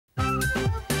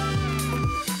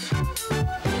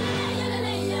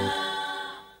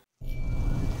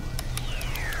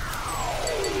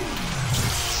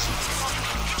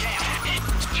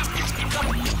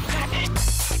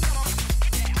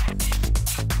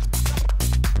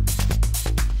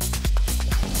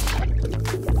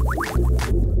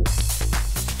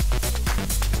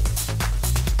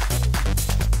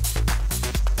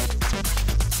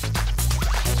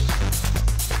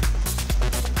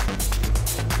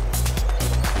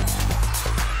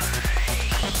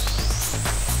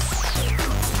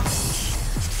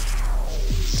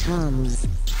TOMz.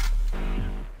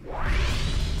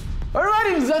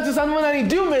 Alright, mzansi sanibonani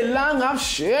dumelanga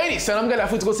absheni sanamkela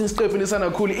futhi kosiqephu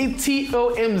lesanakhulu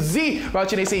TOMz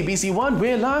right in SABC 1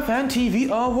 we're live and TV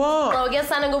awards. Oh yes,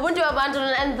 and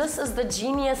this is the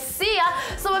Genius Sia.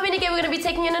 So we're going to be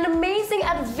taking in an amazing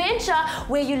adventure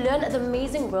where you learn the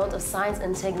amazing world of science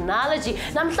and technology.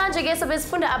 Namhlanje ke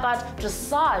sabesifunda about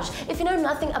dressage. If you know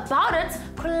nothing about it,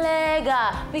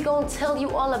 kollega, we're going to tell you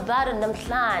all about it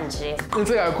namhlanje.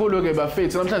 Inhle kakhulu ke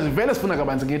bafethu namhlanje vele sifuna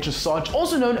kabanzi nge-dressage,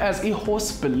 also known as a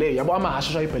horse ballet. Yabo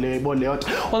amahasha ballet boleyot.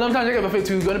 Well, namhlanje ke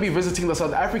bafethu we're going to be visiting the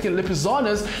South African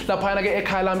Lippizaners laphana ke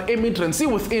ekhaya lami eMidrand. See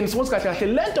within so kahle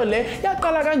kahle lento le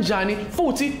yaqala kanjani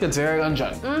futhi yenzeka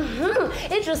kanjani.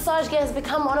 Dressage has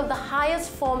become one of the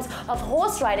highest forms of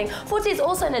horse riding. Futhi is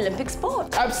also an Olympic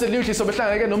sport. Absolutely. So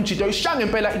behlangene ke nomjito ishanga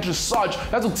impela dressage.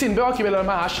 Yazi ukuthini bewakibela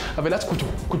amahasha avela athi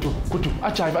kudu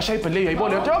ajayiva ashaye ballet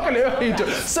yayibona yonke leyo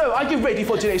into. So are you ready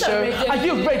for today's show? Are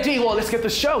you ready? Well, let's get the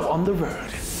show on the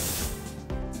road.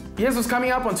 Here's what's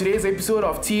coming up on today's episode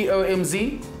of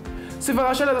TOMz.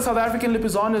 Sivakashela the South African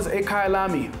Lippizaners ekhaya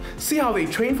lami. See how they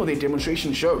train for their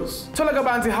demonstration shows. Thola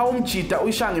kabanzi how umjita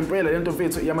uyishanga impela lento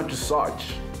mfethu yama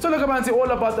dressage. Thola kabanzi all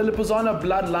about the Lippizana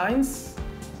bloodlines.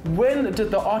 When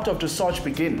did the art of dressage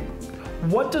begin?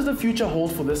 What does the future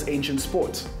hold for this ancient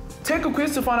sport? Take a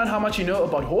quiz to find out how much you know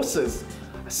about horses.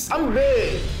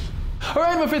 Sambe!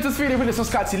 Alright, my friends, it's really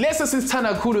Skati.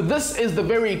 This is the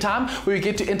very time where we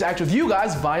get to interact with you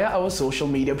guys via our social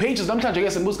media pages. What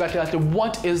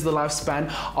is the lifespan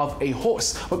of a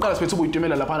horse? On Facebook,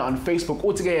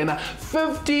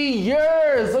 50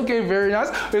 years. Okay, very nice.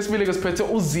 Let's be like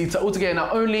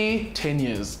only 10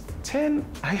 years. 10?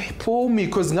 I pull me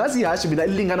because Ngazi has to be like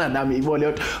lingana nami.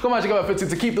 Come on,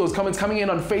 to keep those comments coming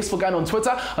in on Facebook and on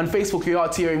Twitter. On Facebook, we are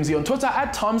TOMz. On Twitter,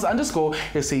 at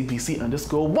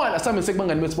TOMz_SABC_1. Assignment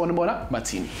segment and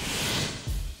Martin.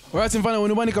 Alright, in front of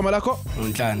Unubani Kamalako?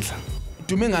 Untlandla.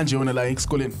 Dume nganje wona la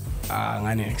esikoleni?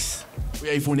 Nganex.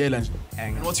 Uyayifundela nje.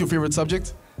 What's your favorite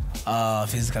subject?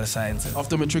 Physical science.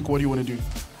 After matric, what do you want to do?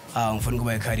 Ngifuna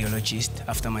ukuba a cardiologist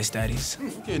after my studies.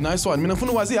 Okay, nice one. Mina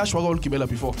ngifuna ukwazi ihashe wakwagibela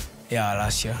before. Yeah,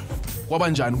 last year.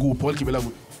 Wabanjani kuphi waligibela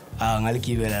kuphi?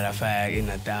 Ngaligibela lapha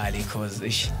eNatal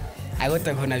because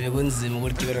akodwa khona bekunzima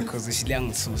ukuligibela because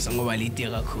liyangithusa ngoba lide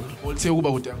kakhulu. Uthe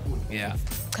ukuba kude kakhulu. Yeah.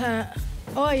 Cha.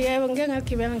 Oh yebo ngeke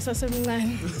ngagibela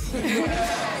ngisasemncane.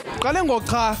 Qale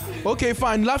ngocha. Okay,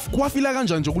 fine. La kwafila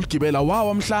kanjani nje ukuligibela?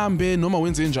 Wawa mhlambe noma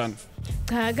wenze njani?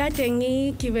 Cha, kade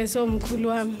ngigibe somkhulu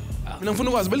wami. Mina ngifuna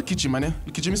ukwazi beligijima ne?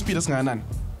 Ligijima ispeed esingakanani?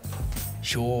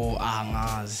 Sure,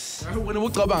 angazi. Wena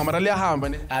ubucabanga mara liyahamba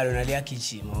ne? Lona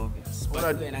liyagijima obvious.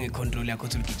 Wena ngecontrol yakho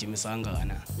uthi uligijimisa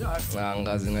kangana.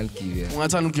 Angazi ngaligibela.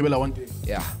 Ungathanda ukugibela one day?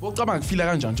 Yeah. Ucabanga kufila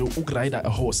kanjani nje ukuride a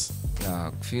horse?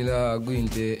 Yeah, kufila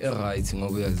kuyinto eright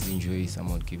ngoba uyazi-enjoy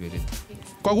sama ukugibela.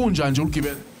 Kwakunjani nje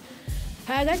ukugibela?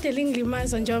 Kade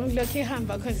lingilimaza nje ngilokhu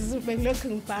ehamba because bengilokhu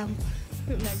ngibhamba.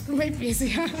 Like maybe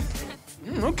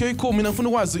Okay, cool. Mina ngifuna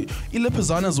ukwazi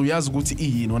iLippizaners uyazi ukuthi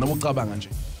iyini wona ucabanga nje.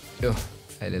 Yo,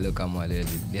 lelo gama le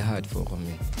hard for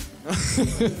me.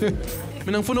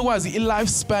 Mina ngifuna ukwazi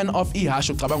i-lifespan of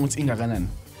ihashe ucabanga ukuthi ingakanani.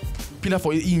 Phila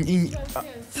for yes.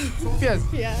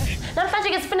 Yeah. Namhlanje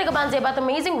ke sifuna kabanzi about the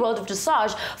amazing world of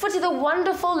dressage futhi the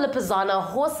wonderful Lippizana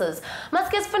horses.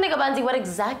 Maske sifuna kabanzi what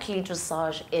exactly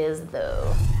dressage is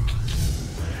though.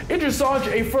 Dressage,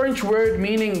 a French word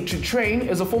meaning to train,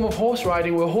 is a form of horse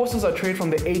riding where horses are trained from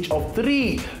the age of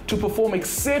 3 to perform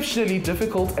exceptionally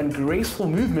difficult and graceful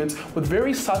movements with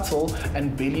very subtle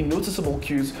and barely noticeable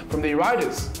cues from their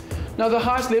riders. Now, the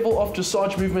highest level of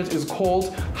dressage movement is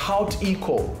called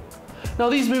out-equal. Now,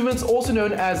 these movements, also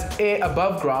known as air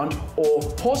above ground or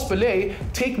horse ballet,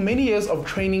 take many years of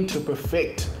training to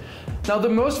perfect. Now, the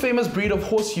most famous breed of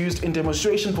horse used in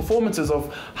demonstration performances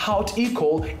of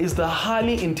out-equal is the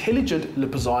highly intelligent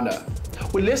Lippizana.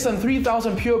 With less than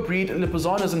 3,000 pure-breed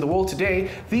Lippizaners in the world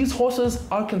today, these horses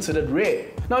are considered rare.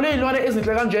 Now,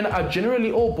 Lippizaners are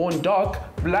generally all born dark,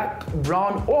 black,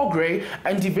 brown, or grey,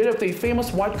 and develop their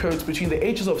famous white coats between the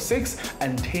ages of 6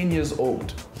 and 10 years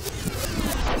old.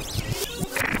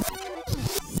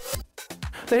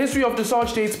 The history of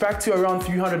dressage dates back to around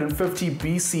 350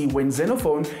 BC when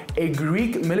Xenophon, a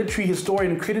Greek military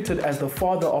historian credited as the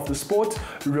father of the sport,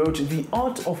 wrote The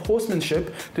Art of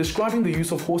Horsemanship, describing the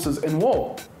use of horses in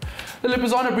war. The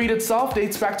Lippizana breed itself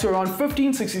dates back to around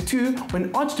 1562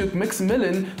 when Archduke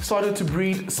Maximilian started to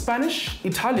breed Spanish,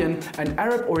 Italian, and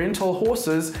Arab Oriental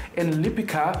horses in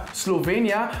Lipica,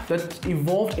 Slovenia, that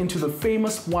evolved into the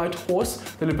famous white horse,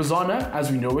 the Lippizana,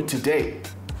 as we know it today.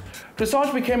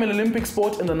 Dressage became an Olympic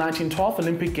sport in the 1912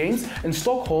 Olympic Games in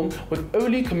Stockholm, with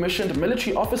only commissioned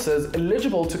military officers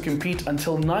eligible to compete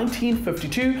until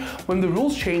 1952, when the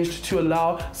rules changed to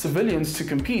allow civilians to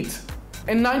compete.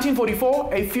 In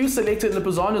 1944, a few selected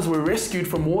Lippizaners were rescued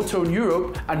from war-torn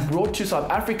Europe and brought to South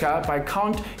Africa by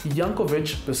Count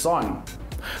Jankovic Besson.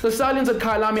 The stallions at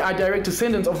Kyalami are direct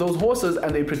descendants of those horses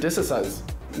and their predecessors.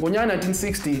 In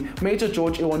 1960, Major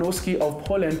George Iwanowski of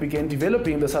Poland began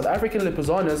developing the South African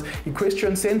Lippizaners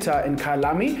Equestrian Center in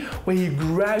Kyalami, where he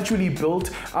gradually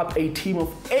built up a team of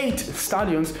 8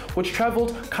 stallions which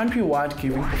traveled countrywide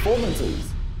giving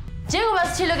performances. Njengoba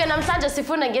sithilo-ke namhlanje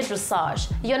sifunda nge-dressage.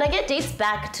 Yona-ke dates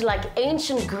back to like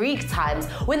ancient Greek times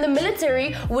when the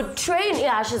military would train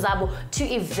ihashe zabo to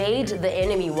evade the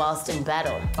enemy whilst in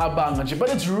battle. Abanga nje, but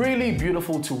it's really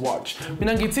beautiful to watch.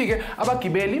 Mina ngithi-ke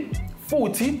abagibeli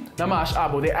futhi namahashi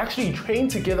abo, they actually train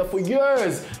together for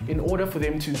years in order for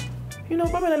them to, you know, A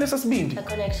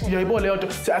connection.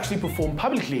 to actually perform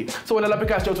publicly. So when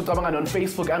Lippizaners on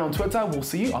Facebook and on Twitter, we'll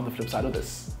see you on the flip side of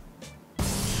this.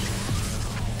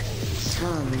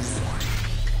 TOMz.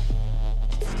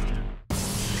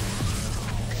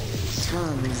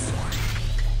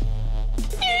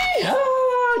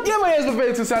 Yeah, my name is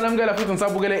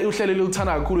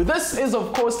This is,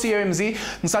 of course, TOMz,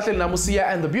 Nsahle Namusia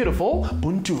and the beautiful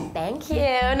Buntu. Thank you.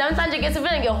 Namhlanje ke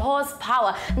sifunda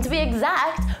nge-horsepower. And to be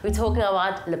exact, we're talking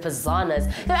about Lippizaners.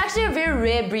 They're actually a very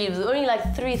rare breed. There's only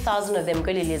like 3,000 of them,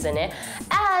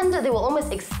 and they were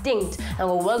almost extinct in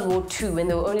World War II when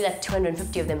there were only like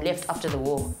 250 of them left after the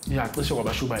war. Yeah,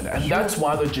 and that's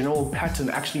why the general pattern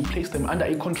actually placed them under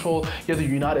a control here in the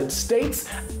United States.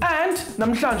 And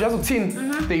namhlanje as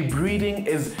uthini, their breeding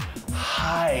is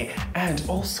high and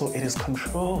also it is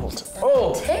controlled.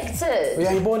 Protected.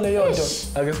 Yeah,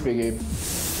 I guess big.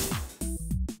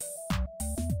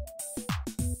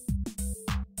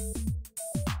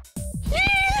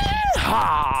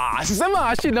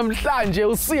 Sisemahashi namhlanje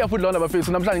usiya futhi lona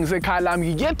bafethu namhlanje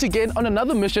ngiseKyalami yet again on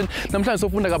another mission. Namhlanje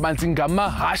sofunda kabanzi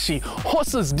ngamahashi,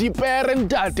 horses, dipere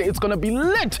ntate. It's gonna be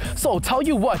lit. So tell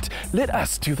you what, let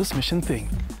us do this mission thing.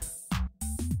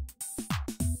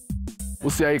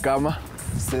 Usiya igama?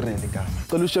 Sireli igama.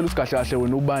 Cela ushela usikahle kahle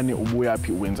wena ubani ubuya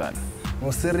phi uwenzani?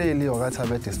 Ngusireli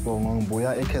wakathabe Dispongo,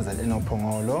 ngibuya eKZN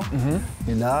oPhongolo.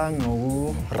 Ngila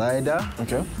ngoku rider.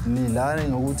 Okay. Nilana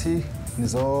ngokuthi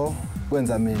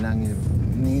kwenza mina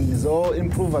ngizo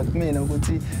improve kumina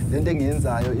ukuthi lento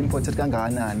engiyenzayo important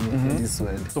kangakanani in this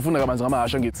world. Sofunda kabanzi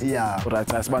ngamahashi ngithi. Yeah. Right,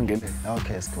 asibangene.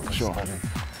 Okay, it's cool. Sure.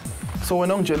 So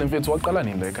wena ungitshela mfethu waqala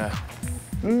nini la ekhaya?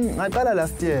 Ngaqala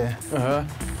last year.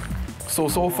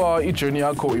 So far i-journey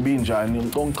yakho ibinjani?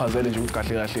 Ngichazele nje ukuthi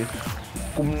kahle kahle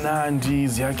kumnandi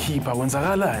ziyakhipha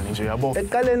kwenzakalani nje yabo?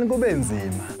 Eqaleni kube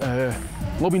nzima.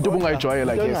 Ngoba into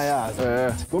obungayijwayela like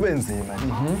yes. Kube nzima.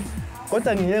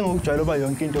 Kodwa ngiye ngokujwayela uba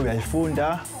yonke into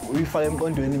uyayifunda, uyifaka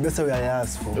emqondweni bese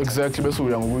uyayazi futhi. Exactly, bese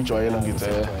uya ngokujwayela ngithi.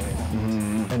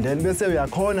 And then bese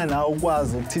uyakhona nawe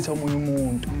ukwazi ukuthitha omunye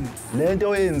umuntu. Lento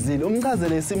oyenzile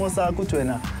umchazele isimo sakho uthi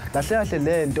wena kahle kahle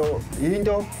lento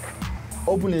into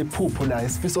obunephupho la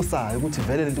isifiso sayo ukuthi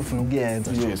vele lento ufuna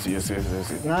ukuyenza. Yes.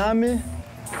 Ngami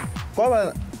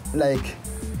kwaba like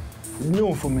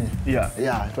new for me. Yeah,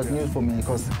 it was new for me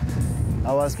because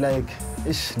I was like,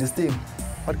 this thing,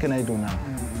 what can I do now?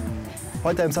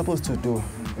 What I'm supposed to do?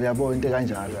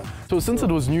 So since it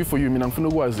was new for you, mina ngifuna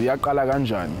ukwazi yaqala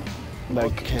kanjani?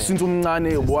 Like since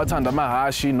umncane ubuwathanda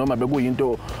amahashi noma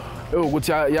bekuyinto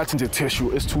ukuthi yathi nje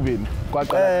tissue esithubeni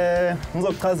kwaqala.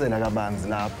 Ngizokuchazela kabanzi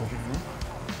lapho.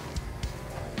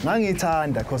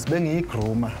 Ngangithanda because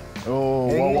bengiyigroomer.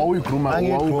 Wawuyigroomer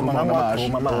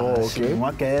ngamahashi.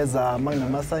 Ngwageza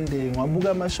mangama Sunday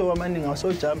ngwabuka amashow amaningi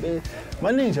aso jump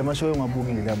maningi nje amashow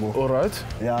ngwabukile yabo. All right.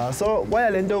 Yeah, so kwaya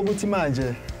lento ukuthi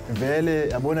manje vele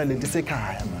yabona lento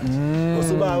isekhaya manje.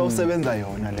 Usuba usebenza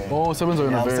yona le. Usebenza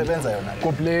yona vele. Usebenza yona le.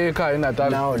 Kople ekhaya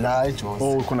eNatal. Now la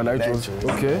eJozi. Khona la eJozi.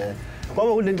 Okay.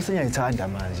 Kwaba kulento sengiyayithanda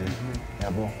manje.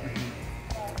 Yabo.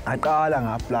 Aqala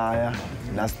nga-applya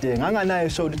last year. Nganganayo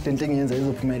show ukuthi lento engiyenza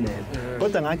izophumelela.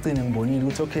 Kodwa ngagcina ngibonile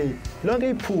ukuthi okay, lonke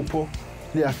iphupho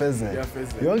liyafezeka.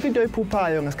 Yonke into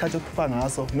oyiphuphayo ngesikhathi ophupha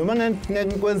ngaso noma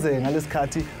ngeke kwenzeke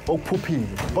ngalesikhathi okuphuphile.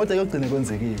 Kodwa kuyogcina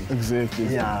kwenzekile.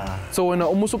 Exactly. Yeah. So wena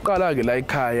uma usuqala ke la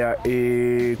ekhaya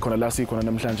khona la sikhona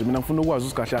namhlanje mina ngifuna ukwazi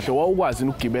usikahle kahle wawukwazi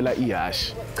ukugibela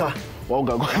ihashi. Cha.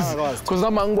 Wawungakwazi. Because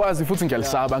nama ngikwazi futhi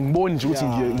ngiyalisaba ngiboni nje ukuthi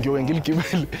ngiyowe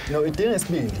ngiligibele. No, idinga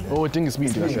isibindi. Idinga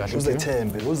isibindi kahle kahle.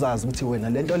 Uzethembe, uzazi ukuthi wena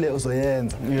lento le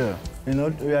uzoyenza. Yeah. You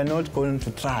know, we are not going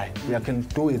to try. We can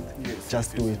do it.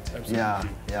 Just do it. Absolutely.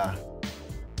 Yeah.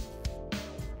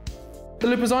 The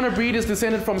Lippizana breed is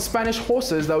descended from Spanish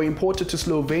horses that were imported to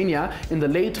Slovenia in the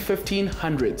late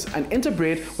 1500s and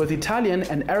interbred with Italian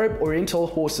and Arab Oriental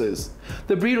horses.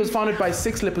 The breed was founded by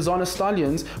 6 Lippizana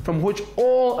stallions, from which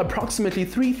all approximately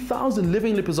 3,000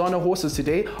 living Lippizana horses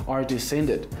today are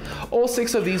descended. All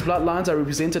 6 of these bloodlines are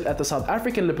represented at the South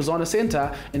African Lippizana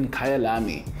Center in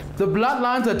Kyalami. The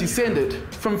bloodlines are descended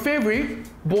from February,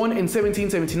 born in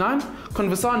 1779,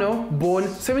 Conversano, born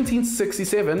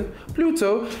 1767,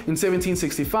 Pluto in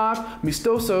 1765,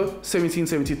 Mistoso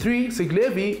 1773,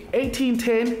 Siglevi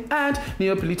 1810, and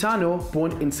Neapolitano,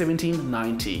 born in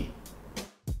 1790.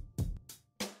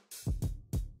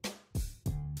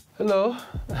 Hello.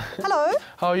 Hello.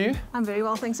 How are you? I'm very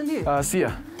well, thanks, and you?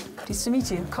 Sia. Pleased to meet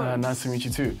you. Nice to meet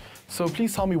you too. So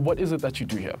please tell me, what is it that you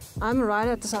do here? I'm a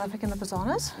rider at the South African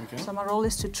Lippizaners. Okay. So my role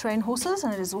is to train horses,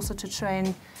 and it is also to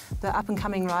train the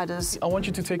up-and-coming riders. I want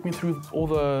you to take me through all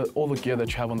the gear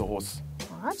that you have on the horse.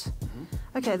 All right.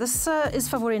 Okay, this is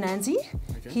Favori Nanzi.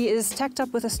 Okay. He is tacked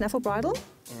up with a snaffle bridle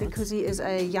because he is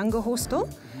a younger horse still.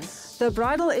 The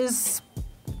bridle is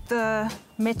the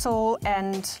metal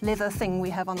and leather thing we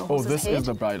have on the horse's head. Oh, this is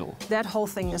the bridle. That whole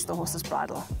thing is the horse's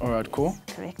bridle. All right, cool.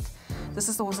 Correct. This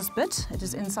is the horse's bit. It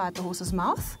is inside the horse's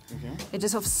mouth. Okay. It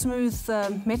is of smooth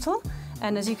metal,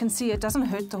 and as you can see, it doesn't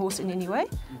hurt the horse in any way.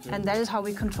 Okay. And that is how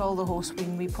we control the horse.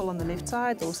 When we pull on the left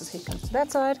side, the horse's head comes to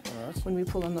that side. Right. When we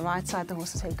pull on the right side, the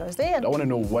horse's head goes there. I want to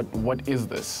know what is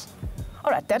this?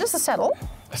 All right, that is a saddle.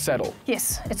 A saddle?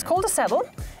 Yes, it's called a saddle.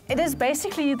 It is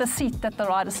basically the seat that the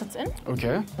rider sits in.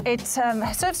 Okay. It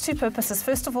serves 2 purposes.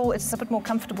 First of all, it's a bit more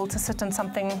comfortable to sit in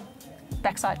something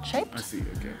backside shaped. I see,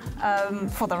 okay.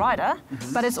 For the rider,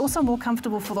 but it's also more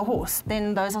comfortable for the horse.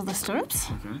 Then those are the stirrups,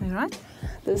 right?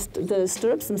 The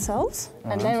stirrups themselves,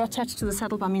 and they're attached to the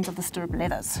saddle by means of the stirrup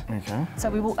leathers. Okay. So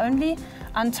we will only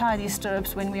untie these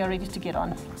stirrups when we are ready to get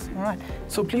on. All right.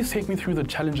 So please take me through the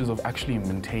challenges of actually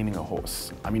maintaining a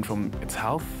horse. I mean, from its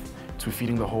health to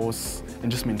feeding the horse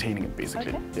and just maintaining it,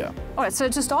 basically. Okay. Yeah. All right, so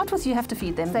to start with, you have to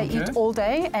feed them. They eat all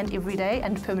day and every day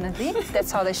and permanently.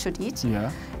 That's how they should eat.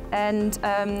 Yeah. And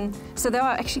so they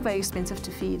are actually very expensive to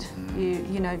feed.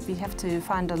 You know, we have to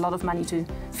find a lot of money to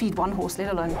feed one horse, let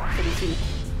alone 33.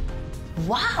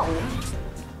 Wow!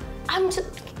 I'm just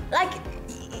like,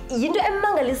 you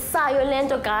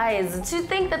know, guys, to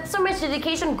think that so much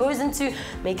dedication goes into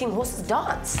making horses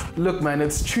dance. Look, man,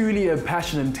 it's truly a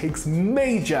passion and takes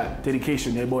major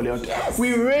dedication. Yes.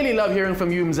 We really love hearing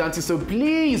from you, Mzansi, so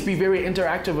please be very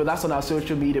interactive with us on our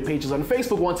social media pages. On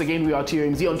Facebook, once again, we are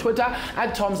TOMz. On Twitter,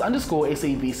 at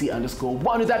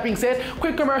TOMz_SABC_1. With that being said,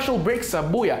 quick commercial break,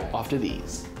 Sabuya, after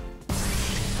these.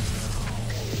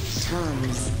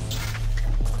 TOMz.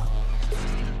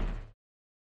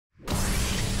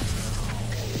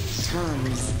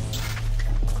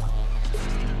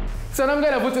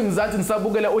 Sanamgela futhi Mzansi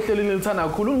nisabukela ohlelweni elithanda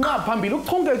kakhulu nqa phambili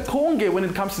uchonge when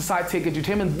it comes to side tech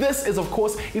entertainment. This is of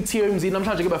course TOMz.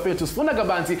 Namhlanje ke bafethu sifunda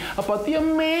kabanzi about the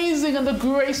amazing and the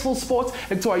graceful sport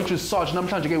ekuthiwa i-dressage.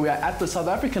 Namhlanje ke we are at the South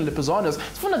African Lippizaners.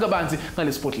 Sifunda kabanzi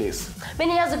ngale sport lesi.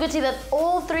 Beniyazi ukuthi that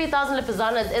all 3,000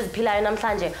 Lippizaners eziphilayo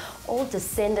namhlanje all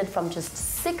descended from just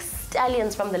 6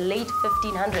 stallions from the late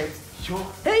 1500s. Now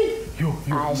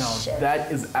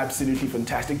that is absolutely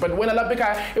fantastic. But when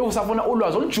alapeka usafuna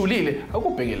ulwazi olujulile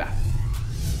akubheke la.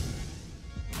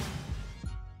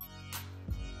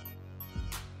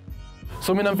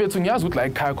 So mina mfethu ngiyazi ukuthi la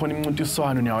ekhaya khona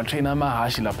imncintiswano niyawatraina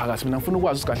amahashi la phakathi. Mina ngifuna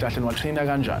ukwazi ukuthi kahle kahle niwatraina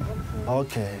kanjani.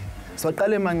 Okay. So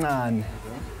qale emancane.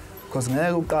 Because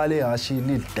ngeke uqale ihashi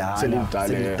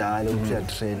lidala ukuya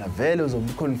trainer vele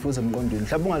uzobe confuse emqondweni.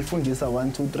 Mhlawumbe ungalifundisa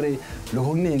 1 2 3 lokho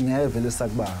kuningi ngeke vele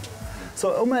sakubamba.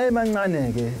 So uma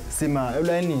emancane ke sima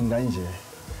elayinini kanje.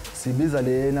 Sibiza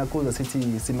lena kuza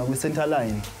sithi sima kwi center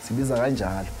line sibiza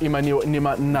kanjalo.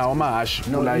 Nima nawo amahashi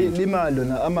kulayini. Lima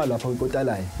lona ama lapha kwi quarter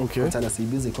line. Okay. Quarter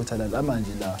sibiza i quarter line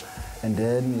amanje la. And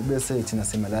then bese thina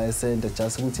sima la e-center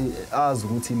just ukuthi azi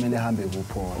ukuthi imele hambe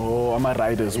kuphi. Oh, ama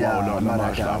riders wawo lona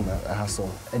amahlamba. So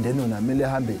and then una imele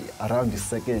hambe around the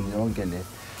second yonke le.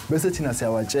 Bese thina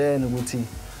siyawatshela ukuthi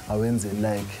awenzeni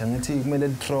like angithi kumele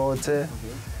litrote,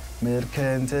 kumele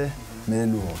khente, kumele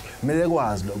lokho. Kumele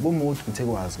kwazi lokho, umuntu ukuthi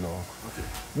ekwazi lokho.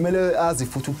 Kumele azi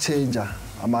futhi ukuchange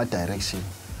ama direction.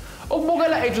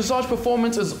 Ukubukela a dressage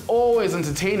performance is always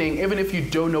entertaining even if you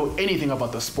don't know anything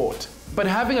about the sport. But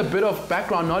having a bit of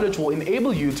background knowledge will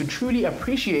enable you to truly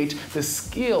appreciate the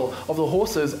skill of the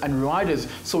horses and riders.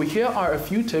 So here are a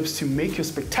few tips to make your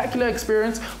spectacular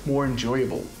experience more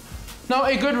enjoyable. Now,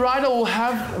 a good rider will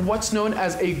have what's known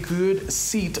as a good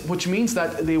seat, which means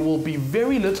that there will be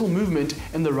very little movement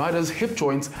in the rider's hip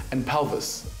joints and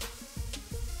pelvis.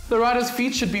 The rider's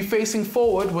feet should be facing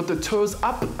forward with the toes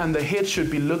up and the head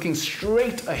should be looking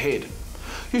straight ahead.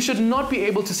 You should not be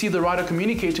able to see the rider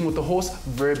communicating with the horse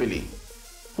verbally.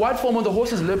 Wide foam on the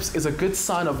horse's lips is a good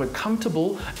sign of a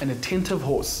comfortable and attentive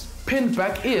horse. Pinned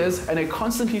back ears and a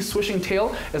constantly swishing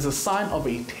tail is a sign of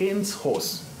a tense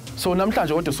horse. So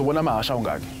namhlanje kodwa sobona amahasha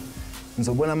ungaki?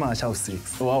 Ngizobona amahasha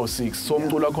awu-6. Wow, 6. So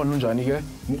umculo wakhona unjani ke?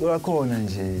 Umculo wakhona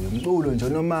nje, umculo nje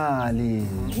normally,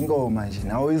 ingoma nje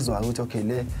nawe uyizwa ukuthi okay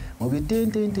le ngoba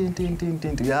tin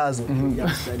yazo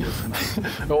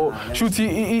oh shuthi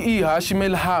ihashi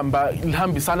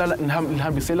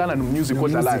lihambiselana nomusic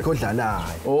odlalayo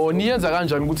oh niyenza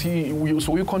kanjani ukuthi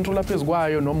uyicontrola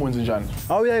phezukwayo noma wenze njani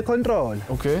uyayicontrol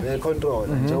okay uyayicontrol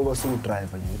njengoba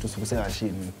driver nje ukuthi usuke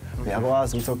sehashini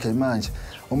uyakwazi ukuthi okay manje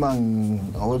uma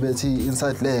ngawebethi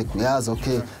inside leg uyazi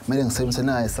okay kumele ngisebenzise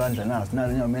naye isandla naso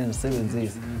nalo nyamene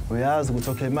usebenzise uyazi ukuthi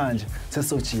okay manje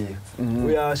sesojika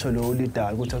uyasho lo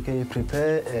leader ukuthi okay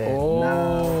prepare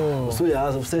now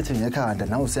usuyazi usethi ngekhanda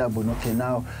nawe usiyabona okay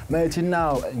now mayithi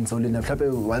now ngizolinda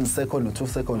mhlawumbe 1 second or 2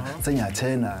 seconds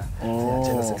sengiyathena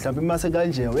mhlawumbe mase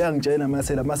kanje uyangitshela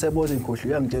mase ebona inkohlo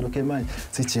uyangitshela okay manje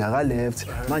sijika ka left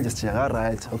manje sijika ka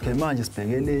right okay manje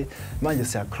sibhekele manje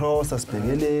siya cross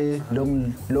sibhekele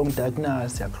long diagonal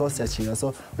siya cross siyajika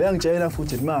so uyangitshela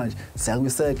futhi manje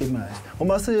siyakwiseke manje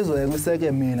uma sizoya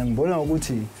kwiseke mina ngibona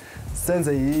ukuthi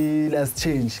senze last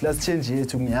change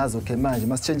yethu ngiyazi okay manje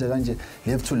masichange kanje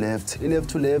left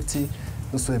to left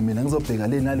uswe mina ngizobheka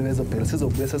le nalo ezobheka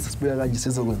sizobuya sesibuya kanje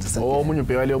sizokwenza omunye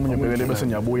ubheka le omunye ubheka le bese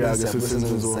niyabuya ke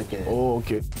sesizo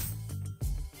okay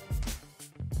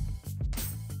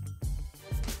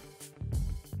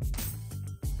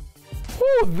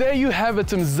there you have it,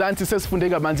 Mzansi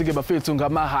sesifundeka manzi bafethu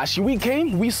ngamahashi. We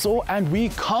came, we saw, and we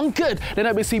conquered. Then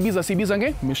I be sibiza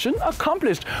nge mission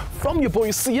accomplished. From your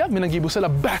boy Sia, mina ngibusela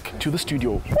back to the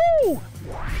studio. Woo!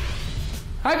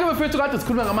 Hayi bafethu kade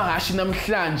sikhuluma ngamahashi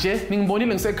namhlanje.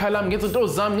 Ningibonile ngisekhala ngenza into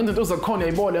zami, ngenza into zakhona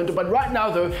yayibona lento. But right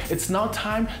now though, it's now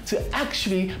time to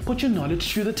actually put your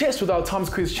knowledge to the test with our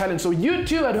TOMz quiz challenge. So you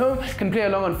too at home can play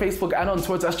along on Facebook and on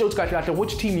Twitter.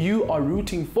 Which team you are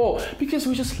rooting for, because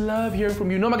we just love hearing from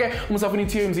you. No make umsafuni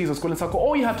TOMz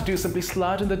all you have to do is simply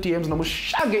slide in the DMs and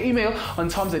shage email on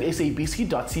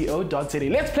tomz@sabc.co.za.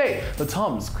 Let's play the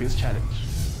TOMz quiz challenge.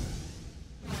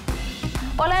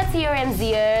 Hola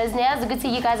TOMzers, now good to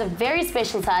you guys are very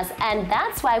special to us, and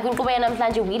that's why we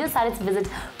decided to visit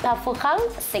Bafokang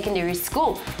Secondary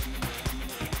School.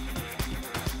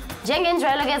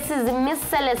 Jengendrelo gets his Miss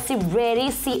Celeste ready,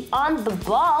 on the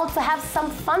ball to have some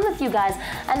fun with you guys,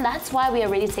 and that's why we are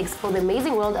ready to explore the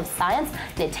amazing world of science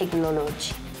and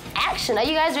technology. Action! Are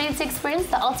you guys ready to experience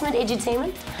the ultimate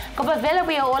edutainment? Kopavela,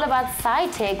 we are all about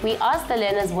sci-tech. We asked the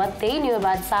learners what they knew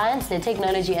about science and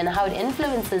technology and how it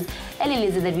influences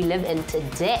Eliliza that we live in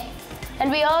today.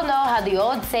 And we all know how the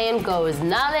old saying goes,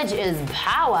 knowledge is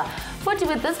power. But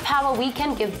with this power, we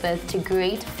can give birth to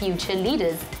great future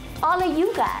leaders. All of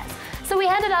you guys. So we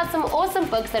handed out some awesome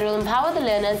books that will empower the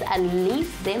learners and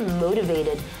leave them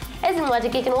motivated.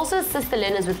 Ezinwatike can also assist the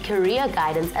learners with career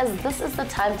guidance, as this is the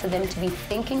time for them to be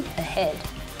thinking ahead.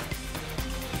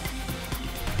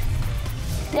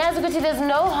 Now, there's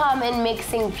no harm in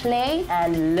mixing play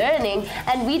and learning,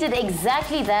 and we did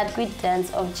exactly that with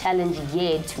Dance of Challenge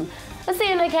Year 2. So,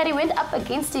 Caddy went up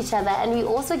against each other, and we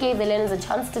also gave the learners a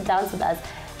chance to dance with us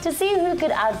to see who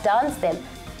could outdance them.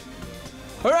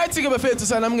 Alright, bafethu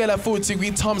sanamukela futhi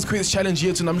kwi-TOMz quiz challenge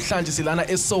yethu namhlanje silana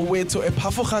eSoweto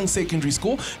ePhafokang Secondary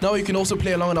School. Now you can also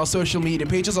play along on our social media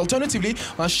pages. Alternatively,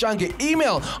 mashange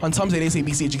email on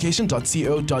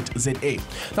tomz@sabceducation.co.za.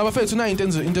 Now bafethu na into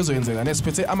ezoyenzeka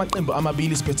nesiphethe amaqembu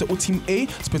amabili, siphethe uteam A,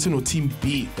 siphethe noteam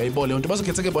B. Yayibona into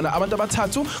bazokhetha ke bona abantu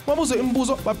abathathu babuze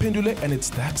imibuzo baphendule, and it's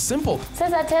that simple.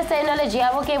 Since I test the knowledge,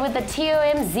 I'm okay with the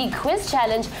TOMz quiz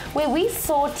challenge, where we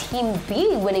saw team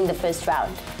B winning the first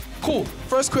round. Cool.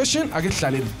 First question, I get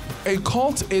Shalin. A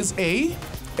colt is a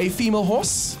female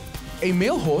horse, a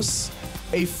male horse,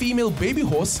 a female baby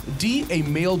horse, D, a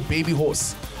male baby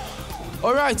horse.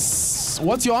 All right,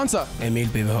 what's your answer? A male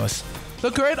baby horse.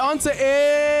 The correct answer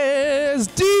is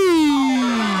D,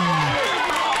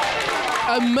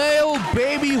 a male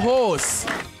baby horse.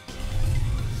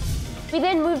 We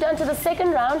then moved on to the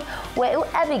second round, where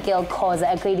Abigail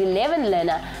Khoza, a grade 11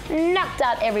 learner, knocked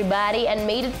out everybody and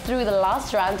made it through the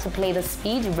last round to play the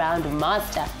speed round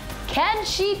master. Can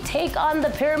she take on the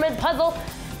pyramid puzzle?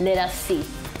 Let us see.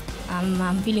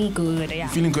 I'm feeling good, yeah.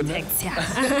 Feeling good? Thanks, yeah.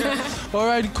 All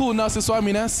right, cool. Now,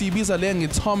 Sizwe, sibiza le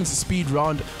TOMz speed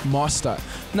round master.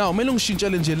 Now, mele ngishintshe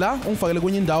nje la ungifakele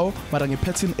kwenye indawo mara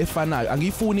ngepattern efanayo.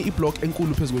 Angiyifuni iblock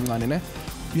enkulu phezulu kwencane ne.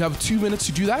 You have 2 minutes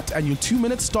to do that, and your 2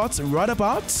 minutes starts right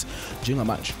about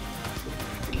Jingamach.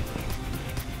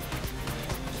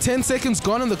 10 seconds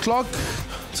gone on the clock.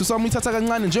 Susami tataka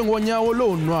ngani njengonyawo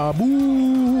lonwabu.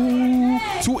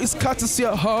 2 isikhathi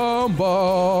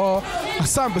siyahamba.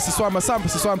 Asambe siswama.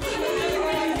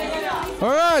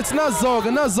 Alright,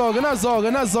 nazoga.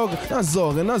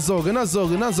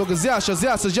 Ziyasha.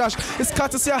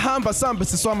 Isikhathi siyahamba, sambe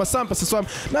siswama.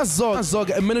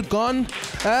 Nazoga, a minute gone.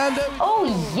 And oh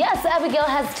yes, Abigail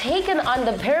has taken on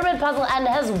the pyramid puzzle and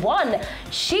has won.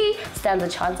 She stands a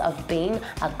chance of being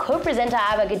a co-presenter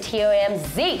at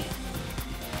TOMz.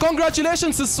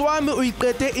 Congratulations, Sizwe. We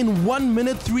got there in 1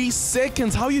 minute 3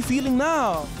 seconds. How are you feeling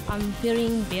now? I'm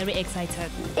feeling very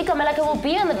excited. Ikamalaka will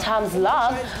be on the TOMz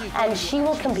log and she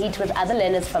will compete with other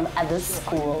learners from other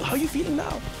schools. How are you feeling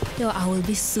now? Yo, I will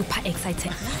be super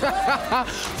excited.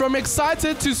 From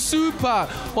excited to super.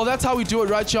 Well, that's how we do it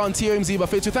right here on TOMz.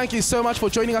 Bafethu, thank you so much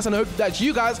for joining us, and I hope that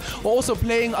you guys are also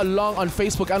playing along on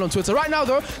Facebook and on Twitter. Right now,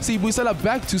 though, Sibuyisela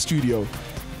back to studio.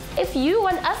 If you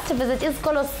want us to visit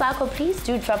Iskolo Sako, please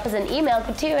do drop us an email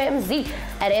to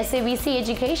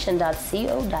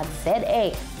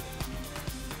tomz@sabceducation.co.za.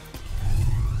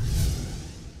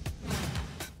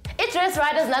 Dress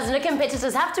riders and Nazuna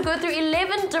competitors have to go through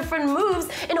 11 different moves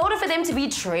in order for them to be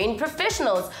trained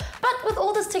professionals. But with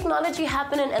all this technology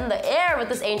happening in the air with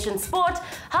this ancient sport,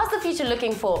 how's the future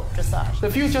looking for dressage? The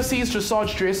future sees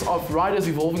dressage dress of riders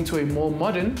evolving to a more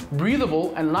modern,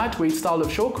 breathable and lightweight style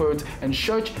of show coat and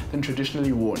shirt than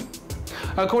traditionally worn.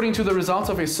 According to the results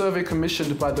of a survey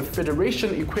commissioned by the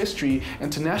Federation Equestre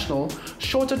International,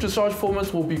 shorter dressage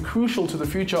formats will be crucial to the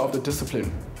future of the discipline.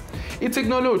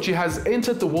 Technology has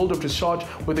entered the world of dressage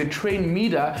with a Train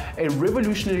Meter, a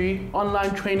revolutionary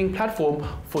online training platform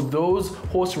for those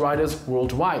horse riders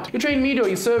worldwide. A Train Meter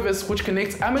is a service which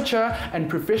connects amateur and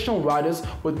professional riders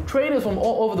with trainers from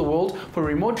all over the world for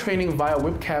remote training via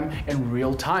webcam in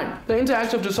real time. The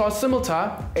interactive dressage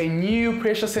simulator, a new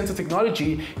pressure sensor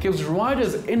technology, gives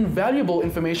riders invaluable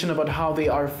information about how they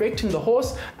are affecting the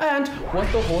horse and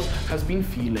what the horse has been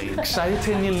feeling.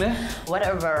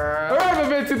 Whatever. Alright,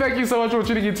 Betty, thank you so much for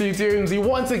tuning into TOMz.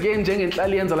 Once again,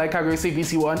 like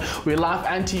SABC 1, we're live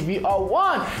and TV are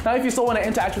 1. Now, if you still want to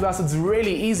interact with us, it's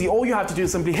really easy. All you have to do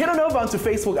is simply head on over onto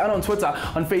Facebook and on Twitter.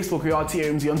 On Facebook, we are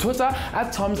TOMz. On Twitter,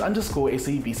 at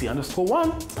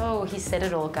TOMz_SABC_1. Oh, he said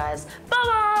it all, guys.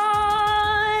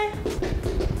 Bye-bye!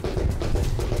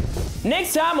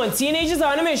 Next time on Teenagers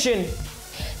on a Mission.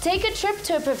 Take a trip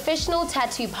to a professional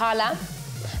tattoo parlor.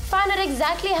 Find out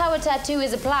exactly how a tattoo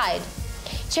is applied.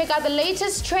 Check out the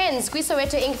latest trends,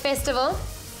 Soweto Ink Festival.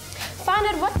 Find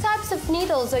out what types of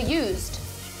needles are used.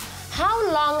 How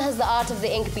long has the art of the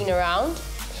ink been around?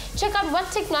 Check out what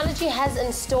technology has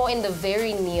in store in the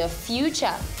very near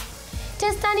future.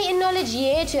 Testani in knowledge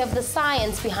yethu of the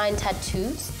science behind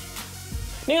tattoos.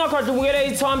 Ningakhohlwa ukubukela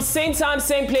iTOMz, same time,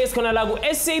 same place, khona la ku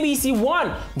SABC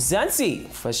 1 Mzansi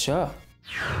for sure.